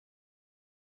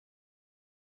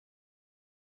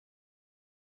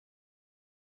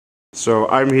So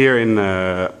I'm here in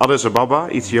Addis Ababa,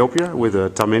 Ethiopia, with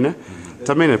Tamene.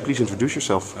 Tamene, please introduce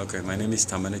yourself. Okay, my name is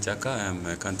Tamene Chaka. I'm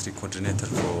a country coordinator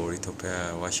for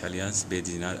Ethiopia WASH Alliance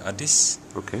based in Addis.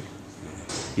 Okay.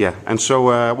 Yeah, and so,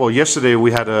 well, yesterday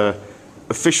we had an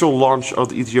official launch of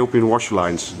the Ethiopian WASH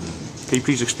Alliance. Can you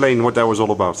please explain what that was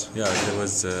all about? Yeah, there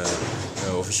was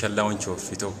an official launch of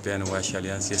Ethiopian WASH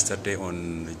Alliance yesterday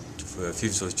on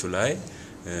 5th of July.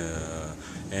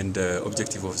 And the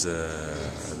objective of the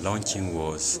launching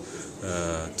was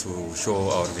to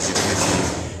show our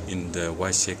visibility in the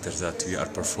WASH sector that we are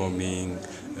performing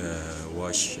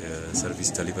WASH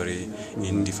service delivery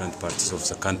in different parts of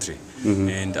the country.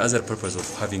 And the other purpose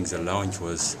of having the launch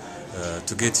was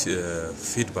to get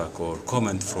feedback or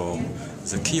comment from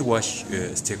the key WASH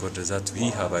stakeholders that we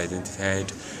have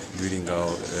identified during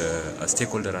our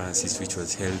stakeholder analysis, which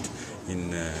was held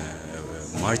in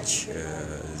March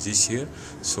this year.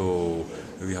 So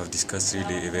we have discussed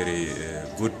really a very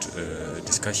good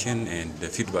discussion, and the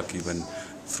feedback even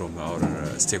from our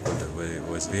stakeholder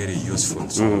was very useful.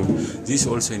 So this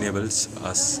also enables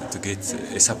us to get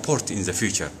a support in the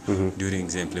future during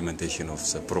the implementation of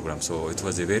the program. So it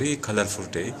was a very colorful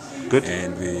day. Good.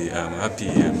 And we am happy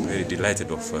and very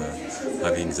delighted of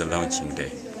having the launching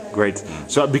day. Great.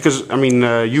 So, because I mean,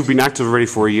 you've been active already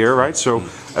for a year, right? So,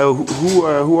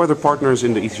 who are the partners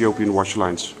in the Ethiopian WASH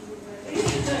Alliance?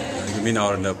 You mean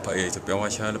our Ethiopia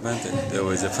WASH Alliance? There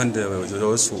was a fund.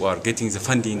 Those who are getting the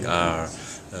funding are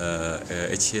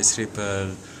HCS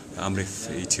Ripple, Amref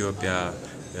Ethiopia,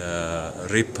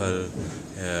 Ripple,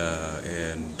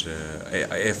 and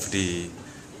IFD,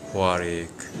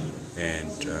 Huarek,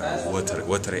 and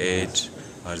Water Aid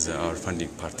are our funding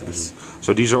partners.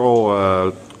 So these are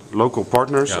all local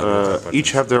partners. Yeah, local partners.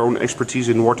 Each have their own expertise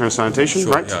in water and sanitation,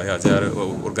 Sure, right? Yeah. They are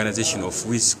an organization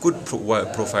with good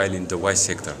profile in the WASH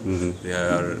sector.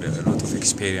 There are a lot of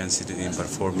experience in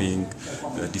performing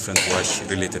different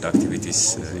WASH-related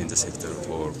activities in the sector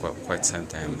for quite some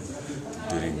time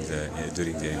during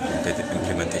the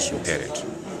implementation period.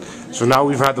 So now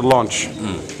we've had the launch.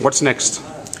 What's next?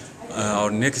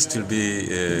 Our next will be.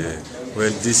 Well,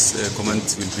 this comment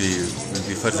will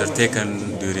be further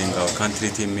taken during our country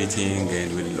team meeting,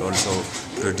 and we'll also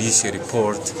produce a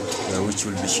report which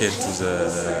will be shared to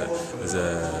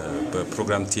the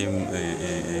program team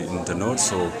in the north.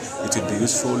 So it will be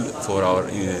useful for our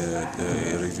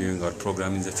reviewing our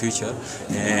program in the future,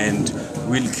 and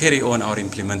we'll carry on our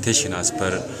implementation as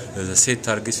per the set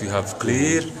targets. We have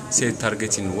clear set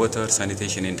targets in water,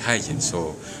 sanitation, and hygiene.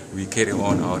 So we carry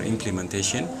on our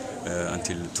implementation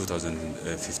until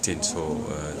 2015. So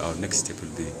our next step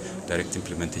will be direct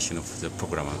implementation of the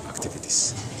program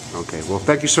activities. Okay. Well,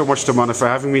 thank you so much, Tamene, for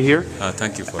having me here.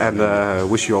 Thank you for and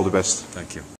wish you all the best.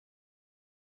 Thank you.